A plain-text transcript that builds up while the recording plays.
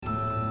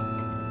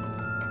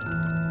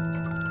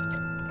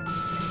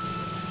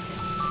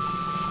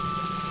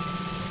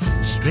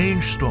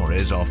strange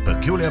stories of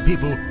peculiar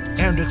people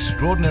and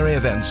extraordinary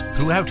events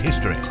throughout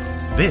history.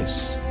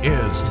 This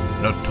is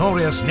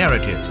Notorious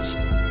Narratives.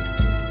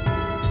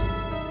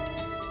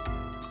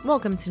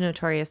 Welcome to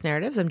Notorious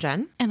Narratives. I'm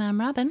Jen. And I'm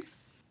Robin.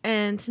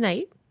 And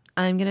tonight,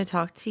 I'm going to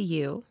talk to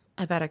you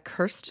about a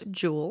cursed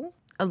jewel,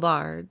 a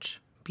large,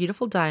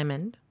 beautiful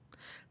diamond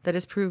that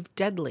has proved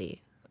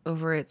deadly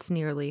over its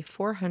nearly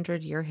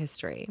 400-year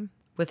history,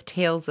 with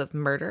tales of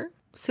murder,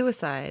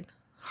 suicide,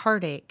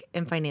 heartache,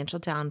 and financial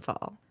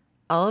downfall.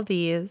 All of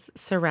these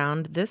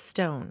surround this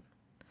stone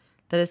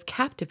that has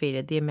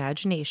captivated the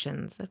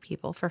imaginations of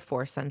people for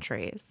 4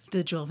 centuries.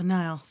 The Jewel of the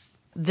Nile.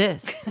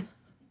 This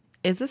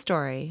is the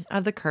story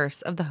of the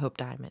curse of the Hope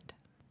Diamond.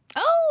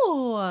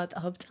 Oh,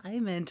 the Hope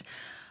Diamond.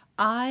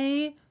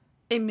 I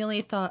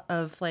immediately thought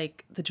of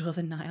like the Jewel of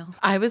the Nile.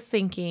 I was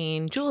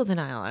thinking Jewel of the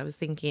Nile. I was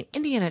thinking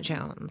Indiana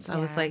Jones. I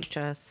was like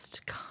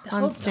just The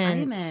Hope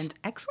Diamond.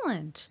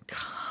 Excellent.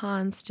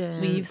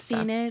 constant. We've stuff.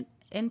 seen it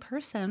in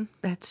person.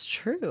 That's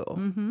true.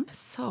 Mm-hmm.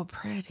 So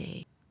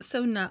pretty.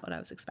 So not what I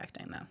was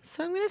expecting though.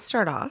 So I'm going to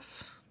start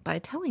off by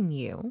telling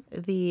you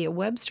the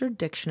Webster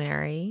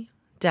Dictionary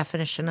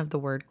definition of the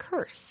word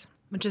curse,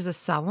 which is a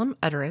solemn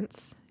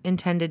utterance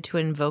intended to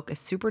invoke a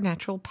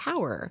supernatural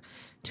power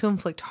to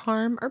inflict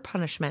harm or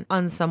punishment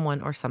on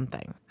someone or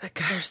something. I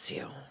curse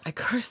you. I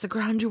curse the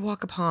ground you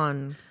walk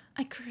upon.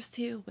 I curse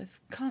you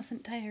with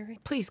constant diarrhea.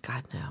 Please,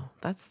 God, no.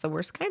 That's the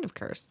worst kind of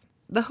curse.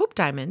 The Hope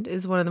Diamond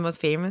is one of the most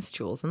famous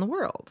jewels in the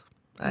world.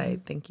 I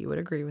think you would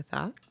agree with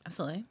that.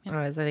 Absolutely. Yeah.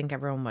 As I think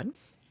everyone would.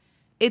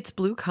 Its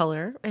blue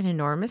color and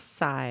enormous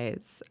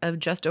size of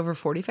just over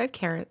 45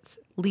 carats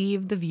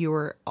leave the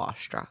viewer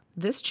awestruck.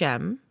 This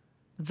gem,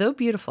 though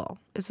beautiful,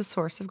 is a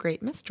source of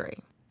great mystery.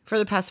 For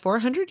the past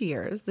 400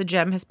 years, the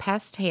gem has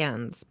passed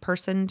hands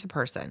person to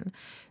person,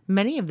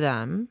 many of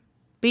them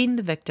being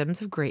the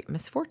victims of great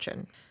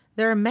misfortune.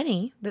 There are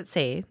many that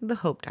say the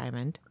Hope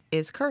Diamond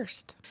is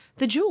cursed.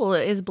 The jewel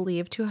is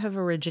believed to have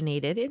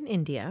originated in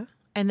India,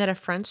 and that a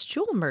French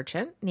jewel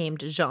merchant named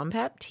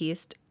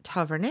Jean-Baptiste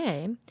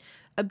Tavernet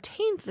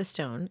obtained the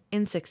stone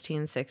in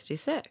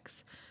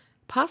 1666,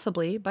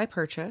 possibly by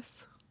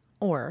purchase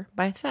or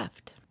by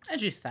theft. I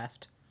do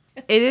theft.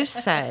 It is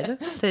said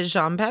that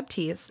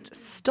Jean-Baptiste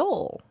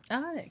stole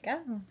Oh, there you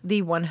go.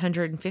 the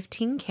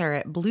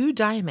 115-carat blue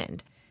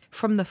diamond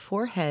from the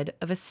forehead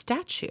of a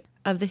statue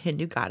of the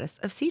Hindu goddess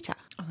of Sita.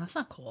 Oh, that's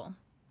not cool.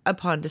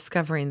 Upon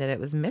discovering that it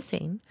was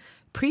missing,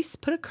 priests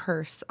put a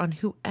curse on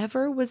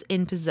whoever was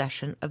in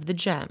possession of the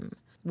gem,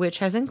 which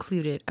has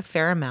included a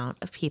fair amount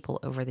of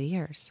people over the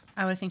years.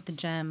 I would think the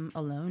gem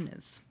alone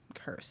is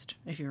cursed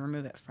if you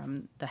remove it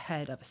from the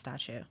head of a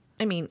statue.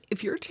 I mean,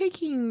 if you're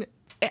taking,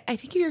 I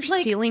think if you're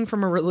stealing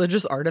from a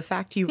religious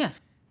artifact, you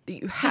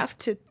have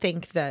to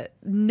think that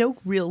no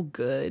real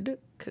good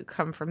could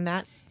come from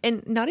that.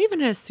 And not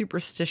even in a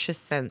superstitious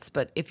sense,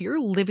 but if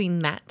you're living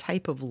that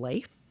type of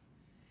life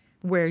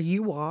where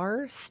you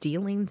are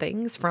stealing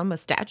things from a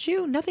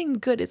statue, nothing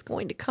good is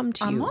going to come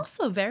to you. I'm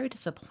also very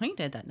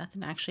disappointed that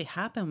nothing actually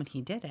happened when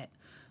he did it.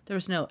 There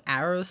was no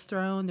arrows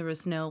thrown. There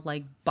was no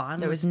like bottom.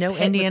 There was no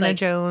Indiana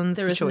Jones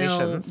situations.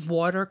 There was no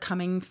water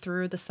coming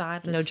through the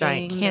side of the No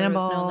giant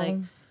cannonball. There was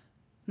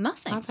no,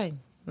 nothing. Nothing.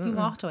 He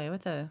walked away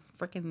with a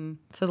freaking...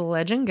 So the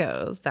legend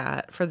goes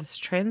that for this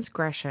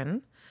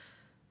transgression,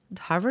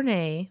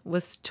 Tavernet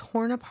was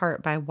torn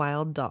apart by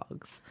wild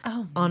dogs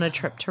on a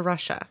trip to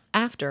Russia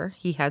after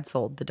he had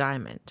sold the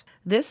diamond.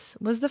 This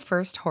was the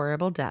first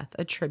horrible death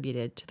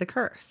attributed to the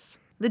curse.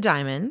 The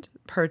diamond,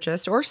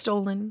 purchased or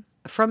stolen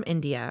from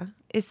India,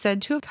 is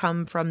said to have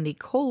come from the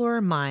Kolar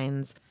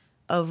mines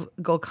of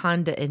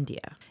Golconda,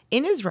 India.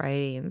 In his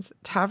writings,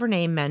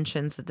 Tavernet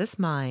mentions that this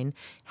mine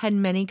had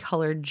many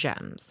colored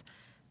gems,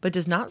 but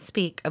does not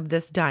speak of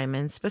this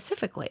diamond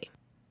specifically.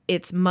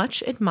 Its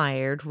much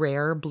admired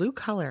rare blue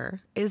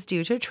color is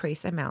due to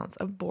trace amounts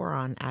of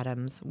boron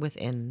atoms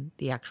within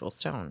the actual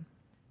stone.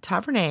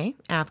 Tavernet,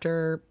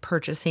 after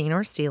purchasing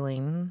or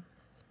stealing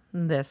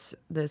this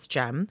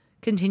gem,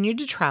 continued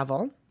to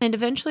travel and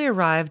eventually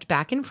arrived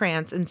back in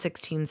France in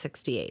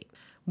 1668,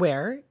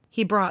 where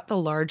he brought the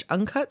large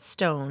uncut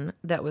stone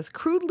that was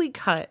crudely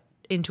cut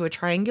into a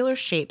triangular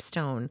shaped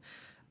stone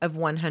of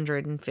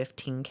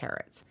 115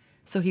 carats.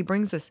 So he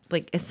brings this,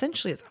 like,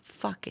 essentially it's a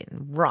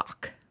fucking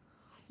rock.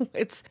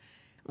 It's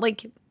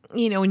like,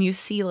 you know, when you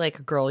see like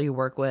a girl you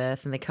work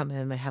with and they come in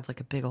and they have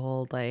like a big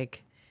old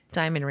like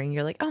diamond ring,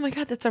 you're like, oh my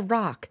God, that's a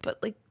rock. But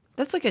like,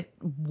 that's like a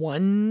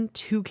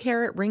 1-2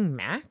 carat ring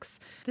max.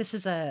 This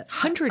is a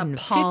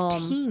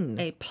 115.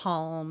 A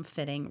palm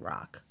fitting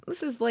rock.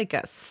 This is like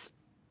a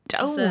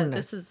stone.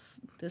 This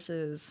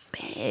is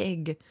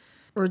big.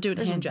 We're doing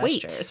There's hand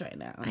weight gestures right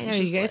now. I know It's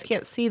you just guys like-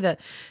 can't see that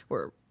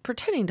we're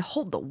pretending to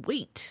hold the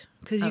weight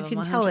because you Of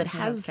can tell it 100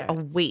 has a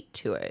carats. weight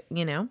to it,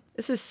 you know?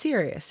 This is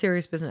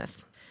serious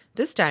business.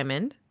 This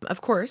diamond,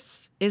 of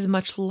course, is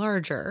much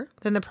larger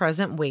than the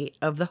present weight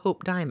of the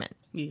Hope Diamond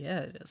Yeah,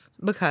 it is.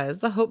 because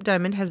the Hope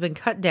Diamond has been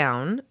cut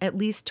down at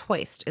least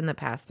twice in the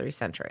past 3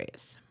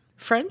 centuries.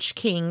 French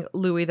King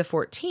Louis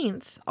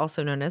XIV,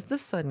 also known as the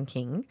Sun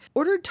King,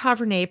 ordered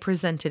Tavernet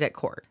presented at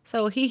court.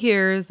 So he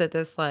hears that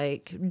this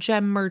like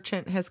gem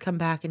merchant has come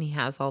back and he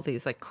has all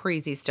these like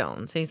crazy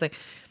stones. And he's like,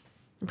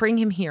 bring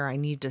him here. I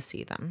need to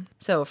see them.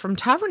 So from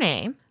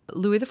Tavernet,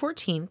 Louis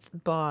XIV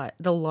bought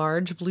the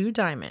large blue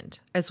diamond,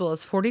 as well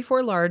as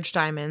 44 large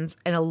diamonds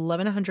and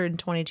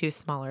 1,122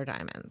 smaller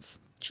diamonds.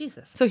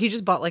 Jesus. So he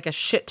just bought like a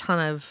shit ton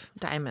of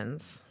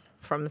diamonds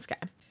from this guy.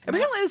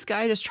 Apparently this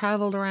guy just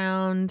traveled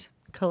around,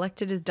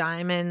 collected his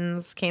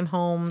diamonds, came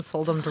home,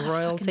 sold them to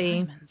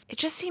royalty. It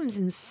just seems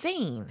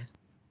insane.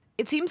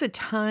 It seems a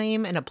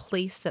time and a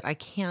place that I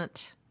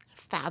can't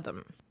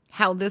fathom.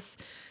 How this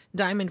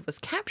diamond was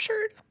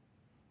captured,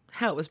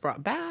 how it was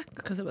brought back.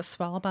 Because it was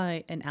swallowed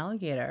by an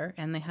alligator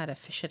and they had to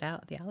fish it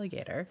out, the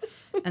alligator.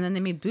 And then they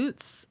made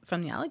boots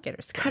from the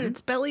alligator skin. Cut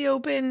its belly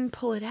open,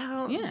 pull it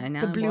out. Yeah, and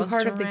now the blue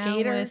heart of the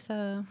gator.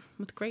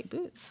 With great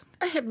boots.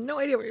 I have no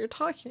idea what you're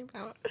talking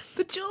about.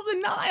 The Jewel of the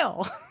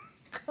Nile.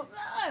 Come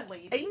on,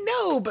 lady. I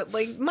know, but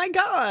like, my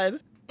God.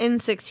 In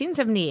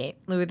 1678,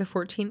 Louis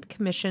XIV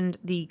commissioned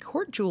the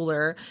court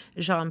jeweler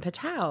Jean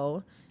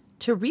Pétau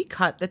to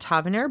recut the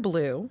Tavernier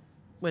blue,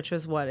 which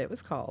is what it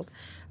was called,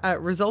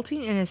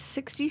 resulting in a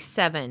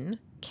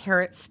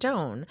 67-carat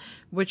stone,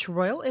 which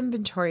royal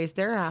inventories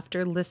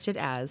thereafter listed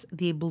as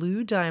the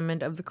blue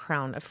diamond of the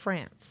crown of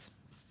France.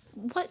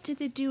 What did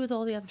they do with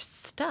all the other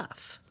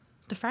stuff?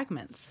 The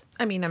fragments?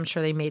 I mean, I'm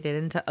sure they made it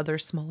into other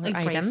smaller like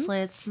items.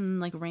 Bracelets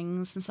and like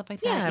rings and stuff like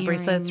that. Yeah,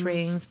 bracelets,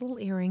 rings, little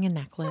earring and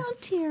necklace. Oh,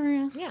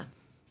 dear. Yeah.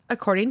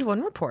 According to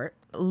one report,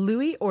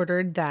 Louis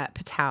ordered that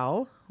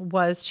Pétau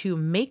was to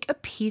make a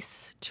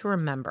piece to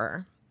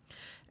remember.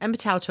 And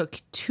Pétau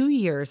took 2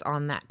 years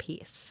on that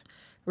piece,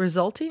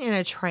 resulting in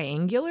a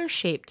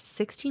triangular-shaped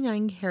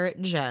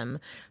 69-carat gem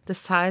the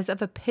size of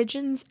a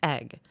pigeon's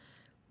egg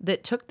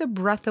that took the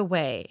breath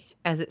away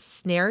as it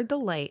snared the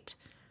light,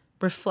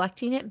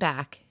 reflecting it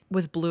back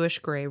with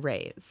bluish-gray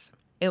rays.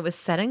 It was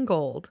set in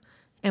gold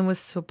and was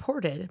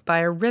supported by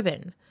a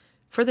ribbon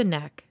for the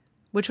neck,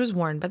 which was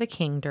worn by the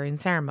king during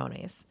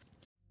ceremonies.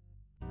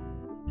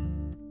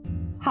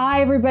 Hi,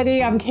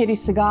 everybody. I'm Katie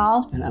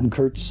Segal. And I'm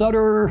Kurt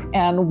Sutter.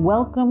 And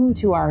welcome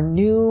to our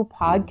new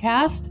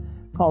podcast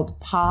called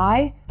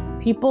Pi,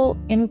 People,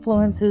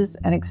 Influences,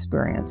 and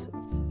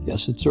Experiences.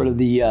 Yes, it's sort of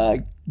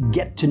the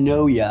get to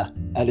know you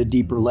at a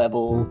deeper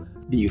level,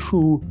 the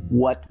who,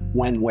 what,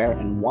 when, where,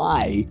 and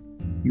why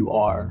you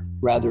are,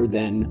 rather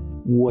than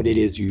what it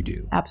is you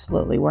do.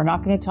 Absolutely. We're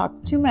not going to talk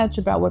too much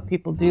about what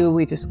people do.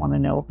 We just want to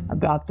know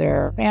about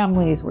their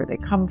families, where they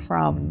come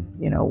from,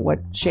 what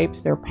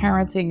shapes their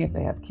parenting if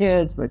they have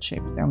kids, what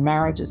shapes their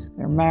marriages if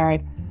they're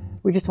married.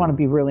 We just want to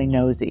be really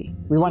nosy.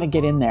 We want to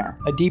get in there.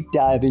 A deep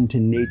dive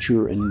into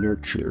nature and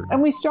nurture. And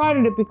we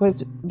started it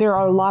because there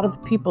are a lot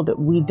of people that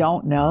we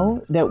don't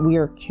know that we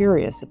are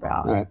curious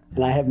about. All right.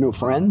 And I have no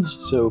friends,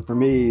 so for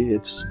me,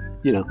 it's,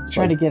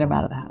 trying to get them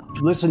out of the house.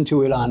 Listen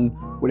to it on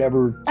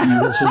whatever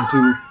you listen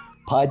to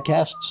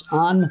podcasts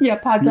on. Yeah,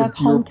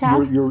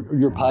 homecasts.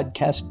 Your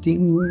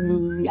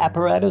podcasting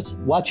apparatus.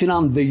 Watch it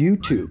on the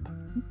YouTube.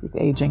 He's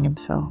aging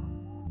himself.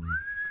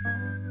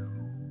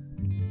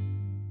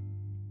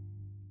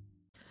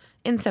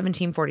 In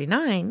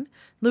 1749,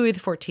 Louis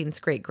XIV's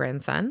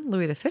great-grandson,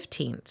 Louis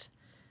XV,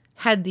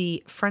 had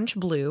the French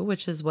blue,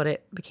 which is what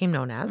it became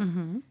known as,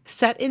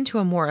 set into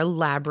a more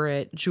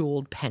elaborate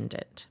jeweled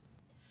pendant.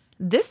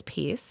 This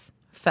piece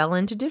fell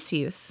into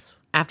disuse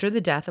after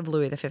the death of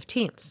Louis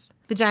XV.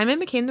 The diamond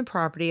became the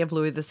property of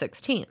Louis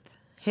XVI.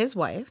 His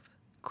wife,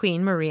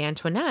 Queen Marie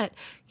Antoinette,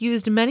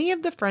 used many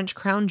of the French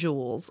crown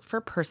jewels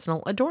for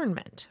personal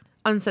adornment.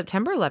 On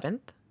September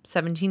 11th,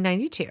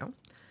 1792,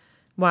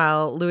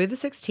 while Louis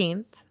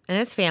XVI and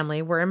his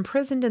family were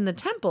imprisoned in the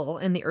Temple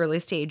in the early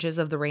stages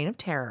of the Reign of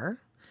Terror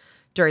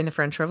during the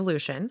French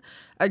Revolution,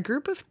 a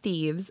group of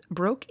thieves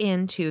broke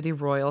into the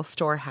royal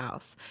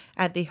storehouse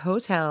at the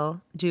Hôtel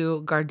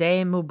du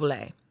Garde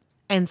Meublé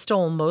and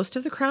stole most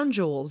of the crown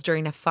jewels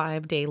during a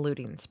 5-day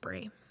looting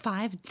spree.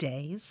 5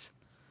 days?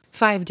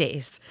 5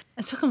 days.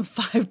 It took them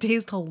 5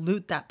 days to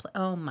loot that place.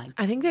 Oh my God.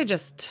 I think they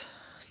just...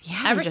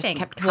 Yeah, everything. Just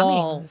kept coming.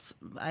 Walls,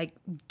 like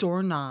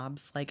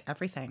doorknobs, like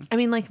everything. I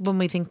mean, like when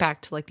we think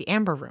back to like the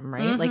Amber Room,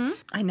 right? Like,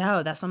 I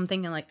know, that's what I'm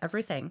thinking, like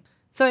everything.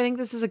 So I think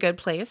this is a good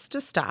place to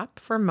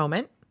stop for a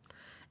moment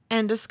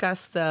and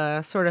discuss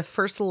the sort of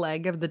first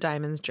leg of the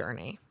diamond's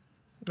journey,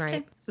 right?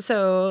 Okay.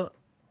 So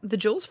the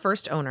jewel's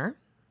first owner,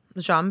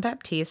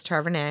 Jean-Baptiste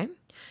Tavernier,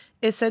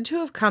 is said to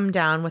have come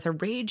down with a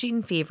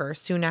raging fever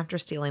soon after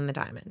stealing the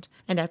diamond.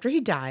 And after he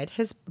died,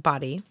 his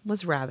body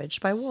was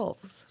ravaged by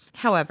wolves.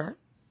 However,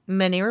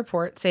 many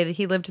reports say that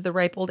he lived to the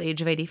ripe old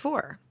age of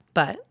 84.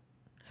 But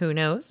who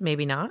knows?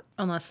 Maybe not.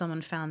 Unless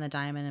someone found the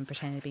diamond and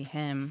pretended to be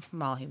him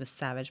while he was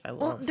savaged by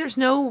wolves. Well, there's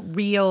no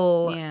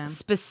real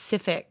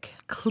specific,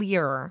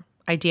 clear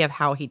idea of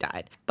how he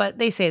died. But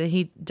they say that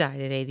he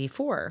died at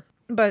 84.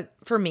 But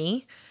for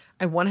me,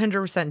 I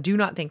 100% do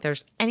not think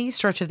there's any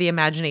stretch of the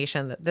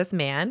imagination that this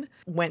man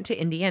went to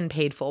India and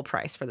paid full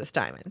price for this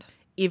diamond.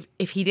 If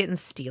he didn't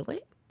steal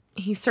it,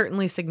 he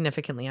certainly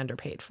significantly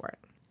underpaid for it.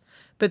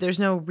 But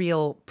there's no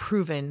real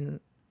proof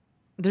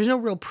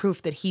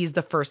that he's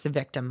the first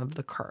victim of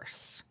the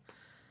curse.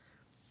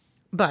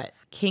 But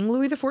King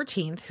Louis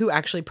XIV, who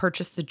actually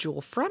purchased the jewel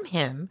from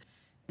him,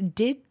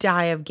 did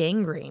die of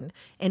gangrene,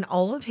 and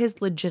all of his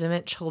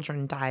legitimate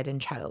children died in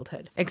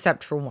childhood,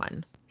 except for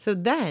one. So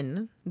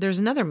then there's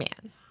another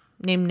man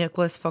named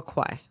Nicolas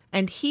Fouquet,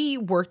 and he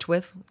worked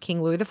with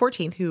King Louis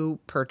XIV, who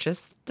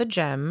purchased the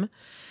gem.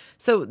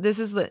 So this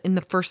is in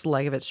the first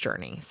leg of its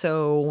journey.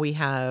 So we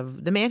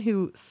have the man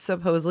who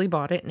supposedly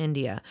bought it in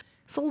India,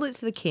 sold it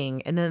to the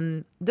king, and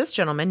then this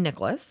gentleman,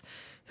 Nicholas,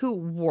 who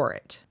wore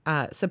it.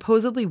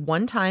 Supposedly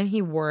one time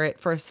he wore it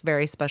for a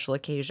very special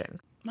occasion.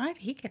 Why did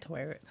he get to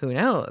wear it? Who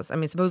knows? I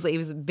mean, supposedly he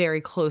was very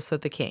close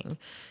with the king.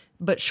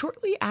 But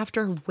shortly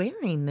after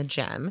wearing the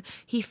gem,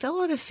 he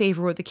fell out of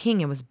favor with the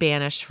king and was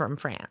banished from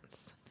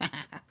France.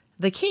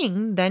 The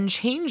king then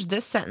changed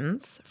this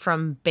sentence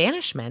from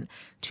banishment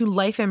to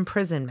life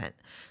imprisonment.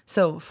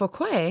 So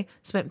Fouquet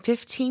spent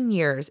 15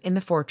 years in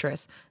the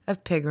fortress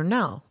of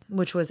Pigernel,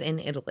 which was in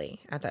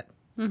Italy at that.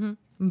 Mm-hmm.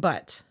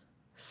 But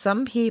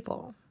some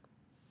people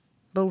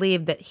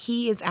believe that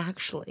he is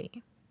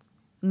actually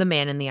the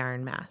man in the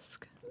Iron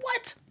Mask.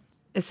 What?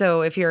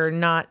 So if you're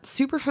not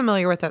super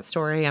familiar with that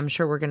story, I'm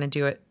sure we're going to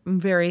do it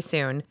very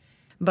soon.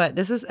 But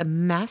this was a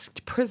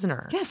masked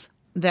prisoner. Yes.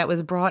 That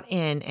was brought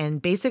in, and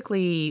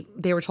basically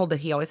they were told that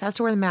he always has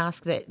to wear the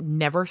mask, that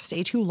never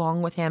stay too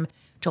long with him.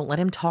 Don't let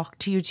him talk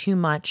to you too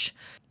much.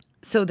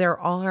 So there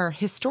are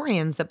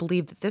historians that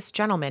believe that this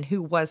gentleman, who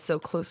was so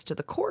close to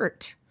the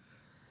court,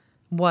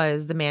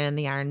 was the man in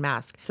the Iron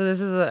Mask. So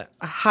this is a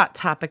hot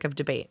topic of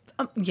debate.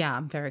 Yeah,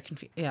 I'm very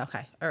confused. Yeah,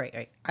 okay. All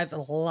right. I have a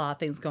lot of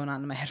things going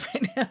on in my head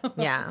right now.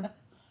 Yeah.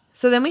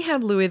 So then we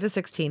have Louis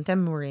XVI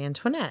and Marie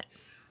Antoinette.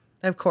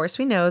 Of course,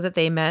 we know that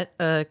they met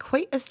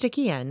quite a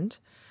sticky end,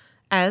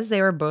 as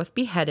they were both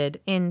beheaded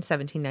in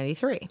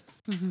 1793.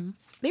 Mm-hmm.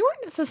 They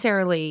weren't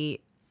necessarily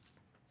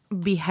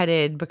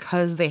beheaded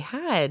because they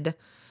had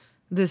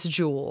this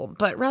jewel,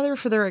 but rather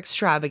for their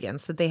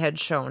extravagance that they had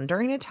shown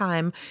during a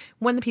time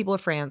when the people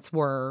of France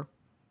were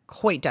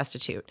quite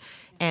destitute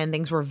and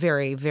things were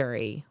very,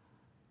 very,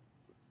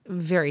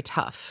 very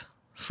tough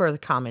for the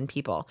common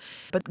people.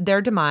 But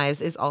their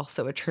demise is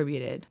also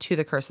attributed to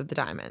the curse of the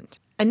diamond.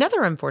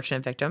 Another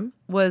unfortunate victim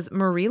was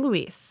Marie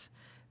Louise,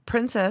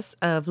 Princess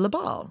of La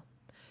Belle,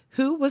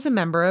 who was a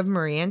member of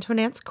Marie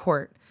Antoinette's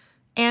court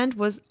and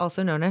was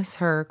also known as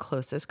her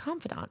closest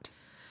confidant.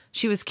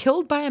 She was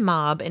killed by a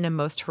mob in a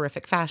most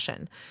horrific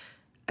fashion,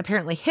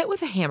 apparently hit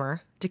with a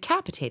hammer,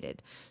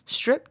 decapitated,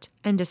 stripped,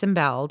 and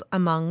disemboweled,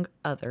 among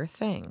other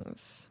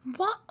things.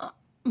 What?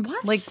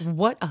 Like,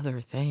 what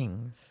other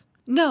things?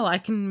 No, I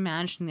can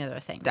imagine the other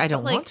things. I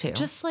don't But, want to.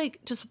 Just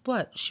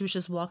what? She was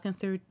just walking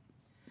through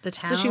the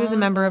town? So she was a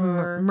member of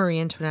Marie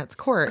Antoinette's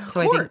court.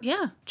 So I think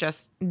yeah.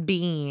 just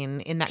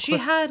being in that She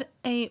had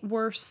a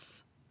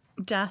worse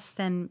death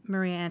than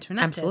Marie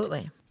Antoinette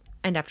Absolutely. did.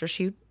 And after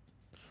she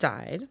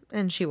died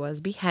and she was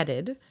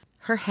beheaded,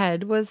 her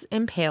head was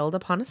impaled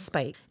upon a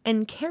spike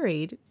and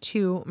carried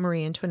to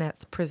Marie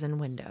Antoinette's prison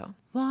window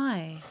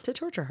Why? to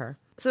torture her.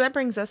 So that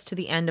brings us to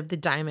the end of the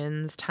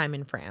diamond's time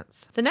in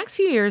France. The next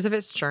few years of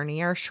its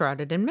journey are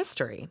shrouded in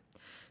mystery,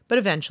 but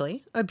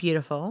eventually a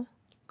beautiful,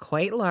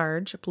 quite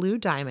large blue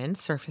diamond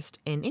surfaced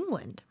in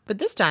England. But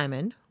this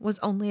diamond was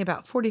only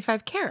about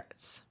 45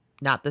 carats,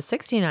 not the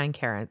 69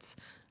 carats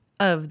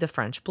of the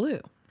French blue.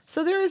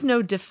 So there is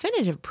no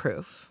definitive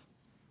proof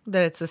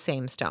that it's the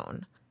same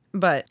stone.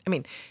 But, I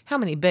mean, how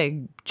many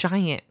big,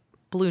 giant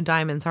blue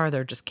diamonds are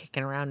there just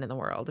kicking around in the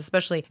world,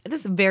 especially at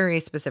this very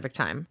specific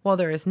time? While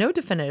there is no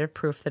definitive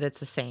proof that it's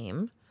the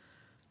same,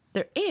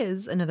 there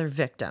is another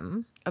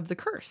victim of the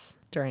curse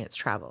during its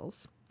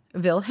travels.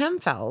 Wilhelm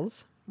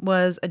Fels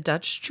was a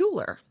Dutch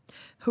jeweler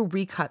who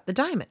recut the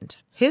diamond.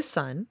 His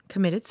son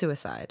committed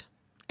suicide,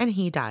 and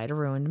he died a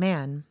ruined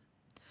man.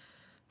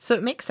 So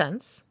it makes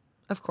sense,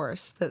 of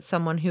course, that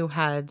someone who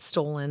had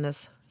stolen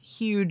this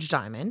huge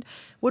diamond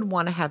would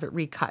want to have it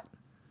recut,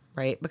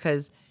 right?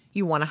 Because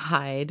you want to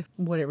hide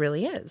what it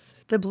really is.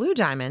 The blue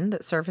diamond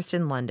that surfaced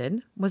in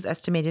London was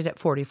estimated at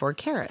 44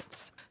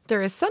 carats.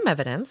 There is some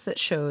evidence that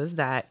shows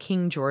that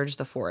King George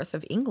IV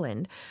of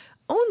England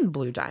owned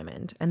blue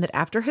diamond, and that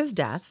after his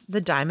death,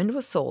 the diamond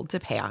was sold to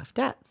pay off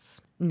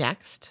debts.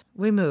 Next,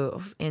 we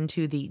move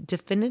into the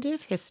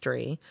definitive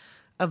history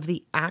of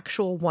the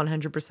actual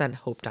 100%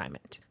 Hope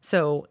diamond.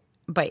 So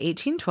by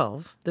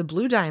 1812, the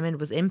blue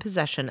diamond was in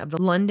possession of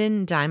the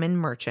London diamond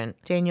merchant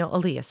Daniel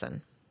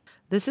Eliasson.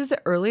 This is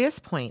the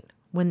earliest point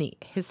when the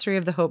history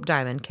of the Hope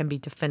diamond can be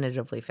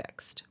definitively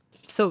fixed.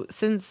 So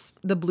since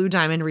the blue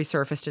diamond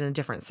resurfaced in a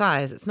different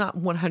size, it's not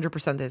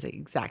 100% the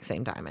exact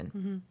same diamond.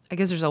 Mm-hmm. I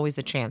guess there's always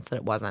a chance that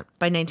it wasn't.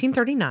 By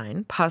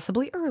 1939,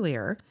 possibly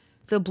earlier,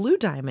 the blue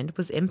diamond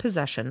was in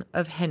possession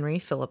of Henry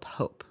Philip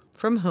Hope,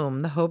 from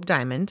whom the Hope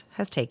diamond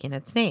has taken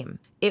its name.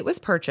 It was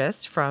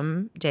purchased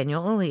from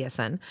Daniel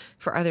Eliasson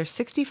for either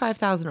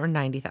 $65,000 or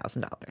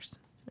 $90,000.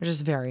 They're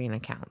just varying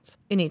accounts.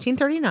 In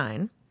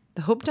 1839,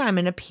 the Hope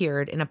diamond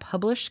appeared in a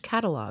published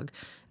catalog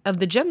of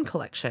the gem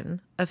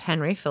collection of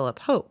Henry Philip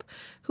Hope,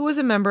 who was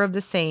a member of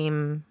the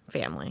same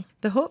family.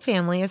 The Hope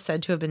family is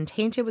said to have been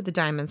tainted with the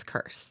diamond's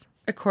curse.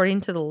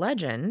 According to the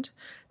legend,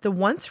 the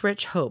once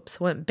rich Hopes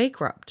went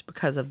bankrupt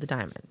because of the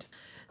diamond.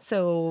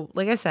 So,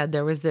 like I said,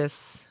 there was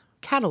this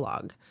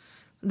catalog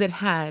that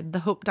had the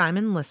Hope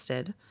diamond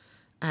listed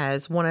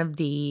as one of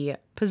the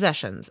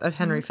possessions of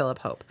Henry Philip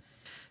Hope.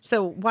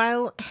 So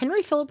while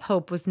Henry Philip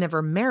Hope was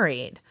never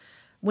married,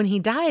 when he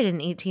died in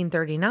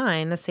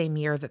 1839, the same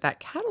year that that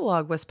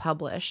catalog was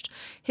published,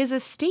 his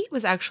estate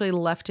was actually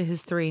left to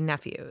his 3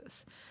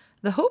 nephews.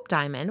 The Hope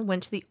diamond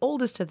went to the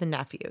oldest of the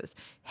nephews,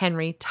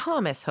 Henry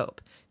Thomas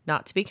Hope,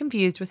 not to be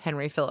confused with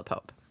Henry Philip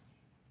Hope.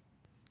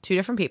 2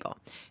 different people.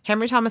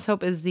 Henry Thomas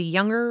Hope is the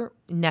younger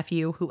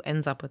nephew who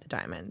ends up with the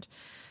diamond.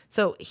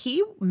 So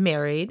he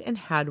married and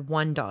had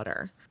 1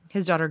 daughter.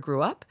 His daughter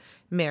grew up,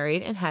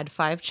 married, and had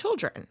 5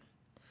 children.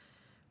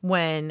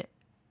 When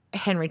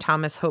Henry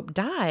Thomas Hope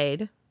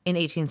died in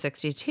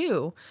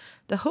 1862,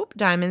 the Hope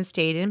diamond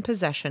stayed in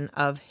possession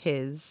of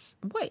his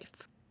wife.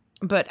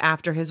 But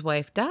after his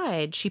wife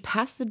died, she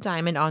passed the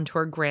diamond on to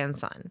her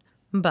grandson.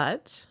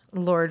 But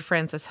Lord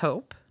Francis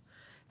Hope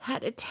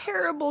had a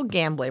terrible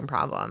gambling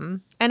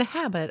problem and a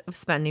habit of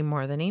spending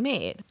more than he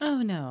made.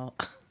 Oh, no.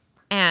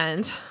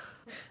 And...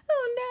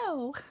 Oh,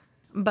 no.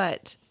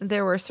 But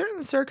there were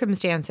certain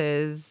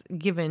circumstances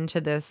given to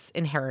this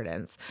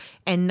inheritance,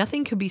 and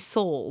nothing could be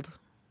sold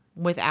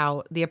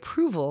without the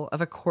approval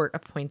of a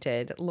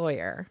court-appointed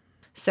lawyer.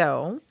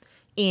 So,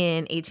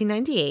 in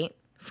 1898,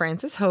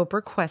 Francis Hope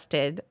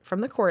requested from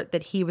the court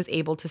that he was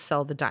able to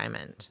sell the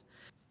diamond,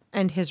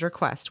 and his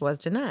request was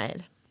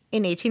denied.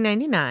 In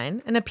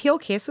 1899, an appeal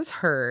case was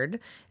heard,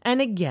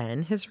 and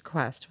again his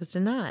request was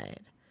denied.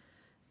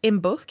 In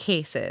both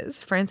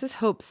cases, Francis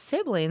Hope's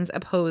siblings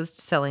opposed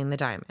selling the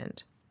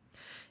diamond.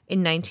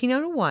 In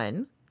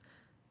 1901,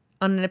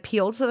 on an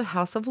appeal to the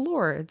House of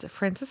Lords,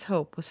 Francis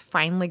Hope was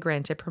finally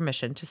granted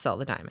permission to sell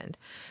the diamond.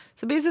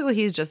 So basically,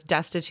 he's just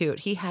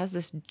destitute. He has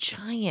this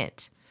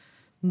giant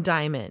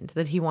diamond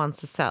that he wants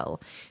to sell,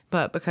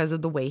 but because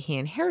of the way he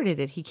inherited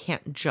it, he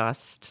can't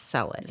just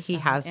sell it. He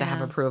has to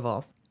have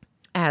approval.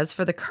 As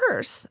for the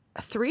curse,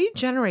 3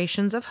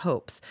 generations of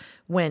Hopes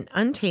went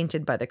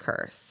untainted by the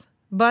curse.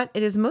 But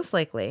it is most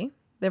likely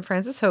that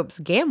Francis Hope's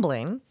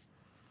gambling,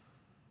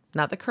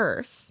 not the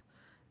curse,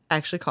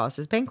 actually caused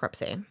his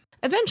bankruptcy.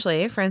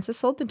 Eventually, Francis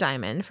sold the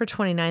diamond for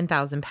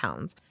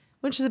 £29,000,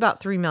 which is about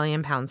 £3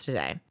 million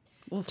today,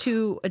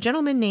 to a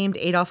gentleman named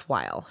Adolph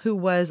Weil, who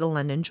was a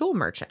London jewel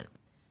merchant,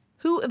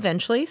 who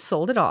eventually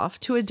sold it off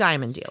to a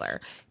diamond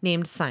dealer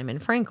named Simon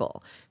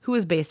Frankel, who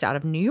was based out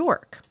of New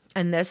York.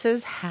 And this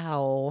is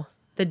how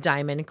the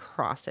diamond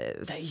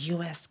crosses. The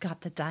U.S.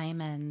 got the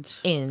diamond.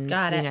 In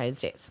the United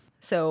States.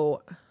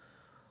 So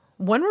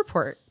one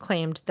report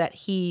claimed that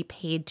he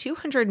paid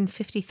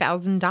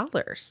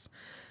 $250,000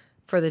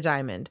 for the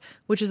diamond,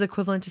 which is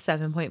equivalent to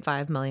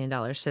 $7.5 million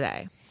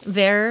today.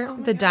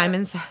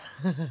 Diamonds.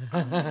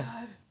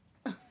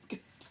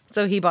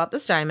 So he bought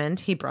this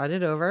diamond. He brought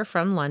it over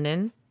from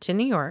London to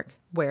New York,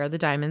 where the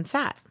diamond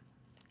sat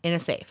in a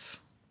safe.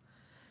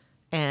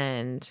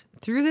 And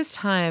through this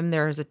time,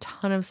 there's a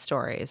ton of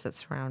stories that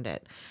surround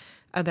it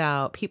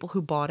about people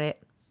who bought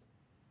it,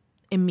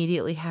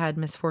 immediately had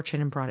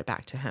misfortune and brought it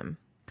back to him.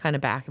 Kind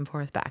of back and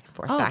forth, back and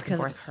forth, back and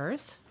forth.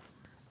 Curse?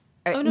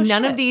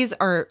 None of these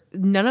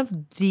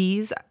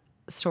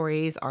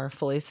stories are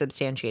fully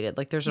substantiated.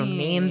 Like there's no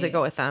names that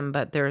go with them,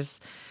 but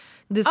there's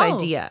this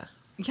idea.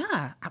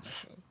 Yeah.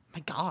 My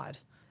God.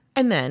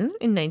 And then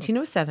in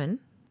 1907,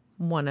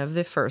 one of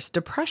the first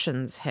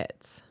depressions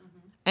hits.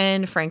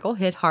 And Frankel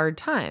hit hard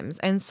times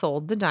and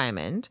sold the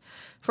diamond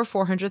for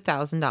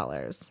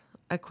 $400,000,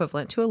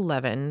 equivalent to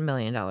 $11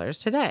 million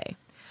today.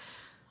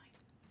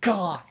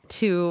 God.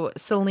 To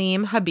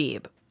Salim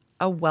Habib,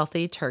 a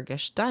wealthy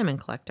Turkish diamond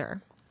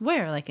collector.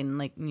 Where? In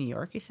New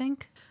York, you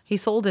think? He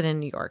sold it in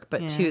New York,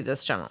 but to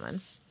this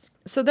gentleman.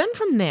 So then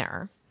from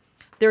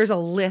there's a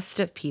list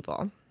of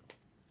people.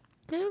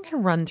 And I'm going to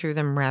run through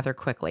them rather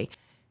quickly.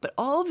 But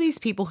all of these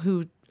people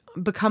who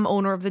become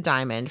owner of the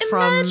diamond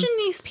Imagine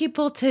these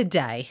people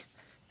today.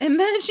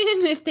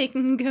 Imagine if they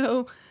can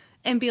go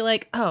and be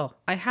like, oh,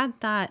 I had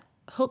that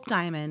Hope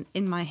diamond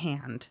in my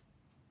hand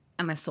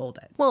and I sold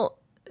it. Well,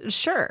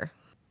 sure.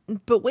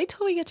 But wait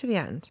till we get to the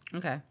end.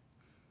 Okay.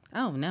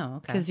 Oh, no.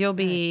 Okay. Because you'll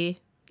be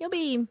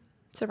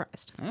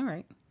surprised. All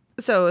right.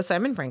 So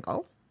Simon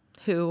Frankel,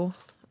 who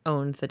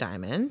owned the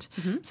diamond,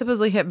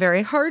 supposedly hit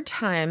very hard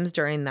times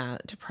during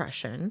that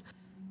depression,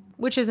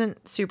 which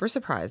isn't super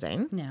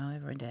surprising. No,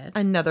 everyone did.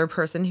 Another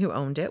person who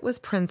owned it was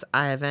Prince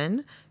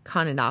Ivan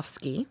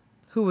Kaninovsky,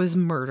 who was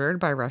murdered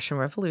by Russian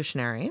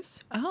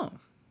revolutionaries. Oh.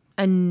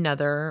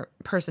 Another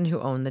person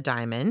who owned the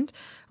diamond,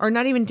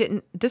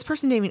 this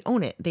person didn't even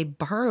own it. They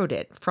borrowed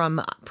it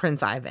from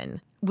Prince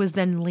Ivan, was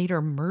then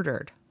later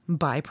murdered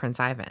by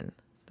Prince Ivan.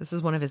 This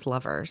is one of his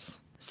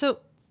lovers. So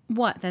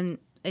what? Then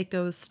it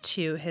goes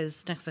to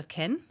his next of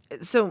kin?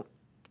 So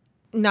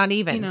not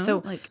even. You know,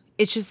 so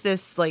it's just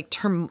this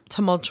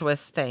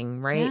tumultuous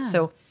thing, right? Yeah.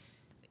 So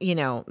you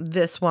know,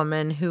 this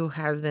woman who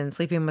has been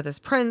sleeping with this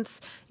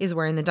prince is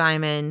wearing the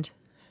diamond.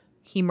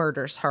 He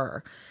murders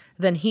her.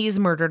 Then he's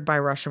murdered by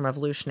Russian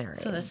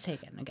revolutionaries. So that's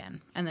taken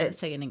again. And then it's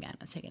taken again.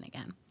 It's taken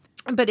again.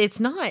 But it's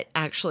not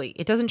actually,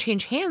 it doesn't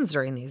change hands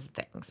during these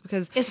things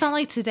because It's not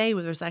like today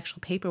where there's actual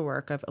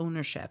paperwork of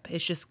ownership.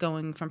 It's just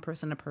going from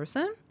person to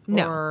person?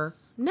 Or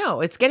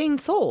no, it's getting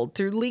sold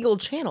through legal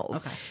channels.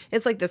 Okay.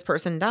 It's like this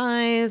person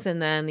dies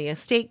and then the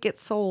estate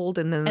gets sold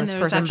and then and this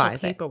there's person actual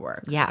buys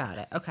paperwork it. Yeah. about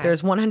it. Okay.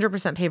 There's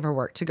 100%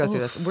 paperwork to go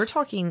through this. We're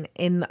talking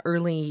in the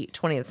early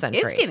 20th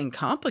century. It's getting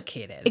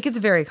complicated. It gets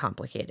very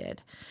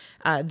complicated.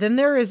 Then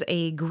there is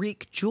a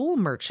Greek jewel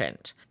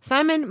merchant,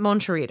 Simon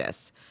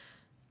Monteritis,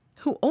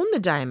 who owned the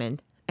diamond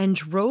and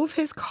drove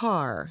his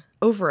car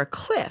over a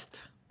cliff,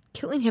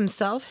 killing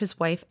himself, his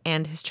wife,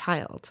 and his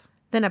child.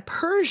 Then a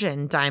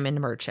Persian diamond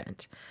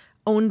merchant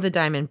owned the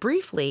diamond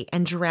briefly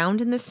and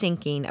drowned in the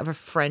sinking of a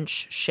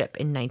French ship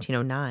in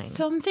 1909.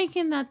 So I'm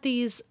thinking that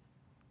this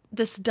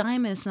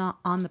diamond is not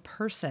on the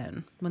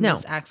person when No,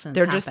 these accidents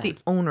they're happen. just the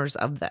owners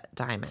of that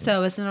diamond.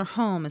 So it's in a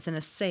home, it's in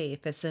a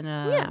safe, it's in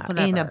a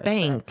whatever. in a It's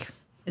bank.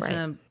 It's in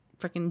a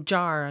freaking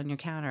jar on your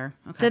counter.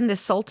 Okay. Then the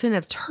Sultan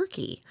of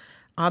Turkey,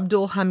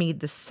 Abdul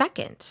Hamid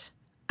II,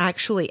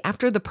 actually,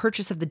 after the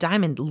purchase of the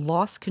diamond,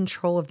 lost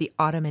control of the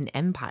Ottoman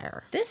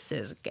Empire. This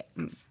is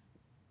getting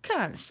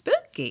kind of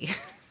spooky.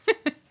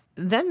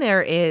 Then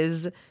there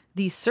is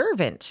the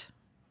servant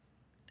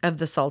of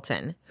the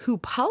Sultan who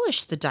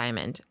polished the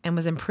diamond and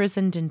was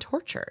imprisoned and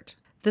tortured.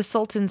 The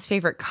Sultan's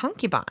favorite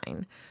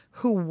concubine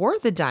who wore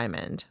the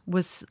diamond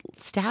was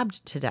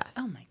stabbed to death.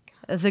 Oh my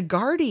God. The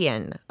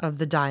guardian of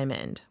the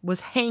diamond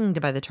was hanged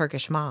by the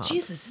Turkish mob.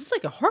 Jesus, it's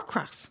like a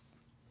Horcrux.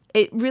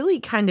 It really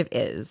kind of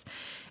is.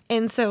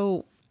 And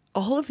so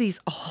all of these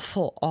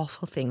awful,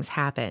 awful things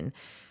happen.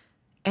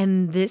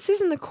 And this is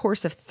in the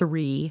course of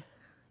 3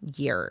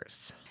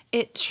 years.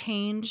 It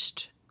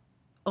changed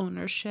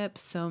ownership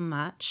so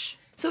much.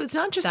 So it's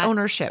not just that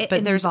ownership, it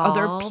but there's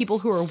other involves- people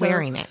who are so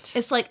wearing it.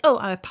 It's like, oh,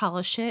 I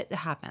polish it. It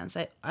happens.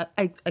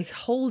 I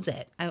hold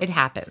it. It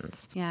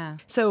happens. Yeah.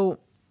 So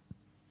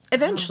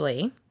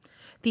eventually,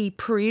 the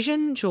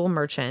Parisian jewel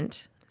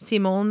merchant,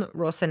 Simon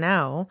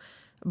Rosenau,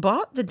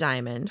 bought the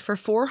diamond for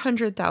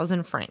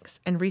 400,000 francs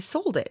and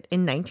resold it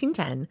in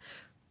 1910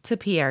 to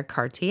Pierre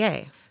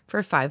Cartier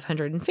for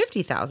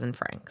 550,000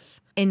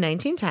 francs. In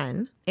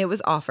 1910, it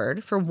was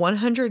offered for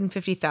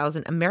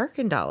 150,000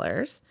 American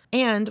dollars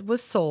and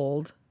was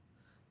sold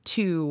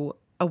to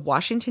a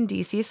Washington,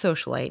 D.C.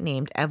 socialite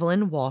named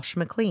Evelyn Walsh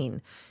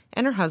McLean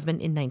and her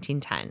husband in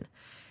 1910.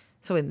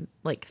 So in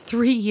like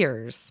 3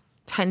 years,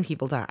 10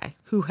 people die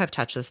who have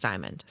touched this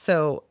diamond.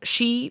 So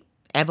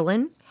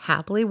Evelyn,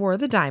 happily wore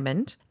the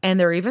diamond, and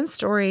there are even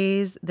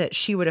stories that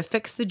she would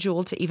affix the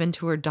jewel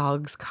to her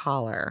dog's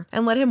collar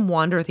and let him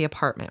wander the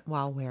apartment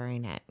while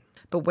wearing it.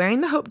 But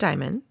wearing the Hope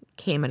diamond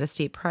came at a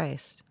steep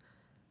price.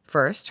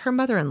 First, her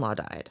mother-in-law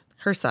died.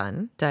 Her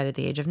son died at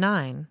the age of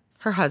 9.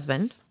 Her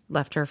husband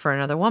left her for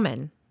another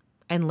woman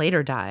and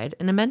later died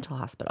in a mental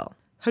hospital.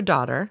 Her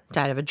daughter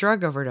died of a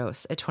drug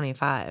overdose at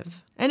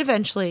 25. And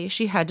eventually,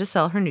 she had to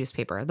sell her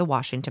newspaper, The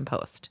Washington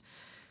Post,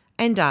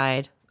 and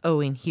died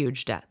owing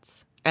huge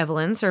debts.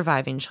 Evelyn's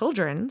surviving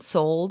children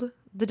sold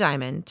the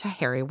diamond to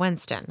Harry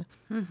Winston.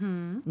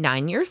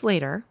 9 years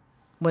later,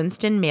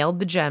 Winston mailed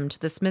the gem to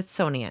the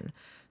Smithsonian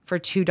for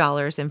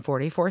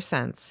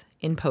 $2.44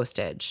 in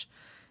postage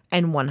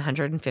and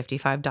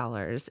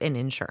 $155 in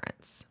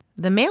insurance.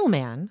 The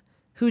mailman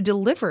who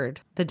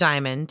delivered the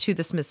diamond to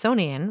the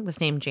Smithsonian was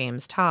named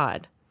James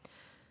Todd.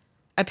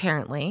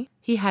 Apparently,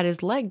 he had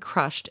his leg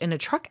crushed in a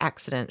truck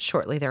accident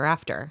shortly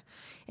thereafter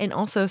and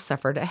also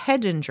suffered a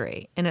head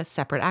injury in a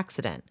separate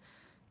accident.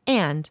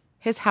 And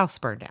his house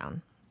burned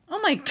down. Oh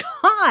my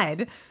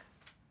God.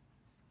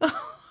 Are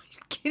you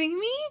kidding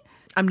me?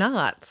 I'm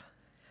not.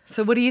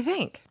 So what do you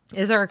think?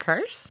 Is there a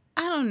curse?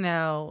 I don't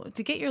know.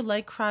 To get your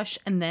leg crushed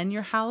and then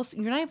your house,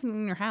 you're not even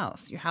in your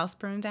house. Your house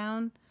burned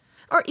down.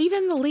 Or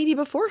even the lady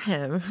before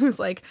him who's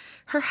like,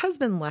 her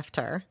husband left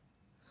her.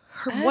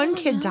 Her one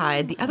kid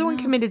died. The other one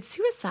committed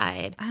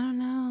suicide. I don't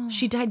know.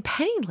 She died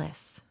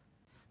penniless.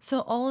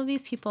 So all of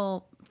these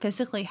people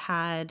physically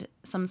had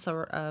some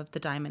sort of the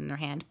diamond in their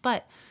hand,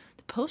 but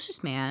the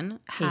postman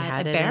had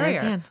had a it in his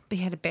barrier. hand. They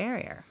had a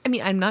barrier I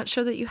mean, I'm not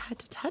sure that you had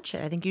to touch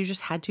it. I think you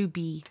just had to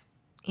be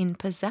in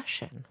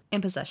possession. in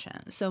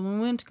possession. So when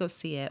we went to go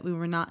see it, we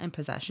were not in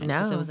possession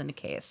because No. it was in a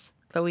case.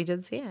 But we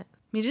did see it.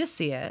 We did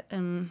see it,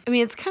 and I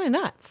mean, it's kind of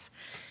nuts.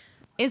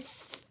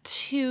 it's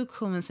too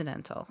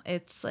coincidental.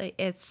 It's like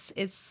it's.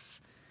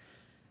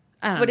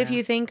 I don't But know. if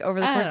you think over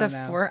the I course don't of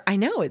know. 4, I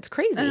know, it's I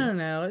crazy. don't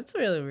know. It's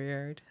really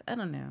weird. I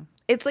don't know.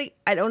 It's like,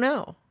 I don't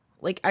know.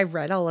 Like, I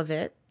read all of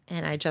it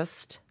and I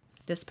just,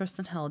 This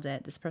person held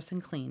it. This person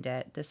cleaned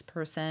it. This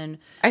person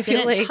I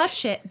feel didn't like-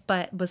 touch it,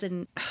 but was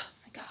in. Oh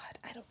my God,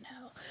 I don't know.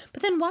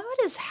 But then why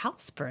would his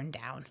house burn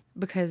down?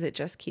 because it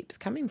just keeps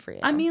coming for you.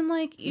 I mean,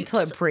 like until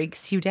it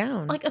breaks you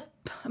down. like a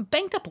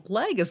banked up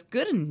leg is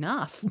good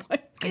enough. Why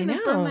can't I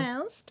burn know. my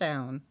house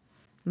down?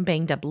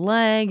 Banged up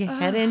leg,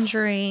 head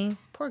injury.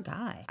 Poor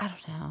guy. I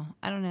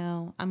don't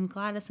know. I'm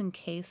glad it's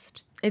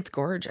encased. It's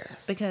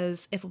gorgeous.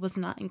 Because if it was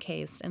not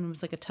encased and it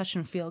was like a touch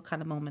and feel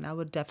kind of moment, I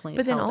would definitely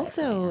But then have held it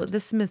in my also, hand. the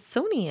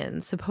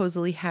Smithsonian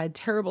supposedly had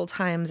terrible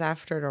times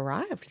after it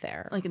arrived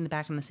there. Like in the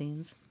back of the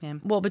scenes. Yeah.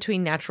 Well,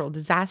 between natural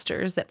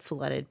disasters that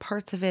flooded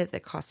parts of it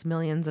that cost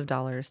millions of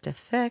dollars to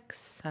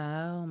fix.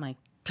 Oh my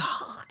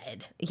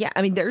God. Yeah,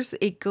 I mean,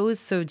 it goes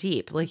so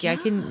deep. Like, I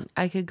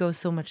could go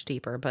so much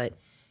deeper, but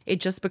it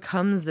just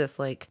becomes this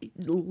like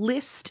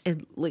list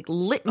and like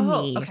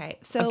litany okay.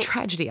 So- of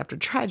tragedy after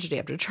tragedy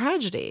after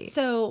tragedy.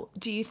 So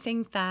do you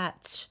think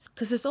that,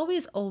 because there's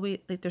always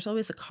like there's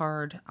always a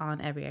card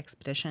on every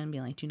expedition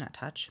being like, do not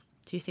touch.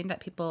 Do you think that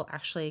people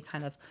actually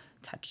kind of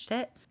touched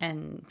it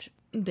and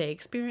they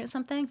experienced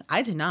something?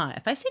 I did not.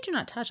 If I say do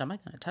not touch, I'm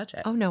not going to touch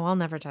it. Oh no, I'll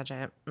never touch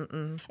it.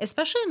 Mm-mm.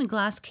 Especially in a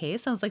glass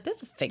case. I was like,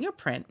 there's a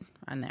fingerprint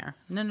on there.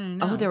 No.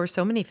 Oh, there were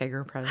so many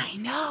fingerprints. I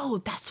know.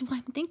 That's what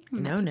I'm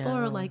thinking. No, that people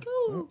are no. like,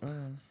 ooh.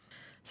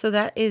 So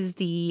that is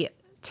the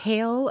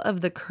tale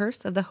of the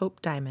curse of the Hope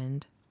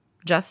Diamond.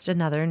 Just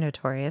another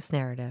notorious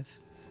narrative.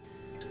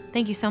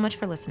 Thank you so much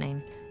for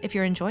listening. If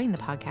you're enjoying the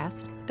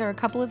podcast, there are a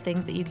couple of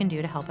things that you can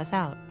do to help us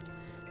out.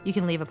 You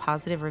can leave a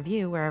positive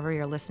review wherever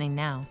you're listening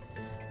now.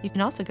 You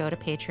can also go to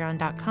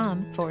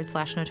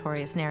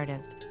patreon.com/notorious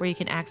narratives, where you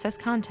can access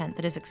content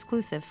that is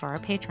exclusive for our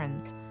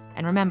patrons.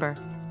 And remember,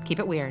 keep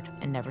it weird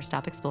and never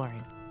stop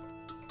exploring.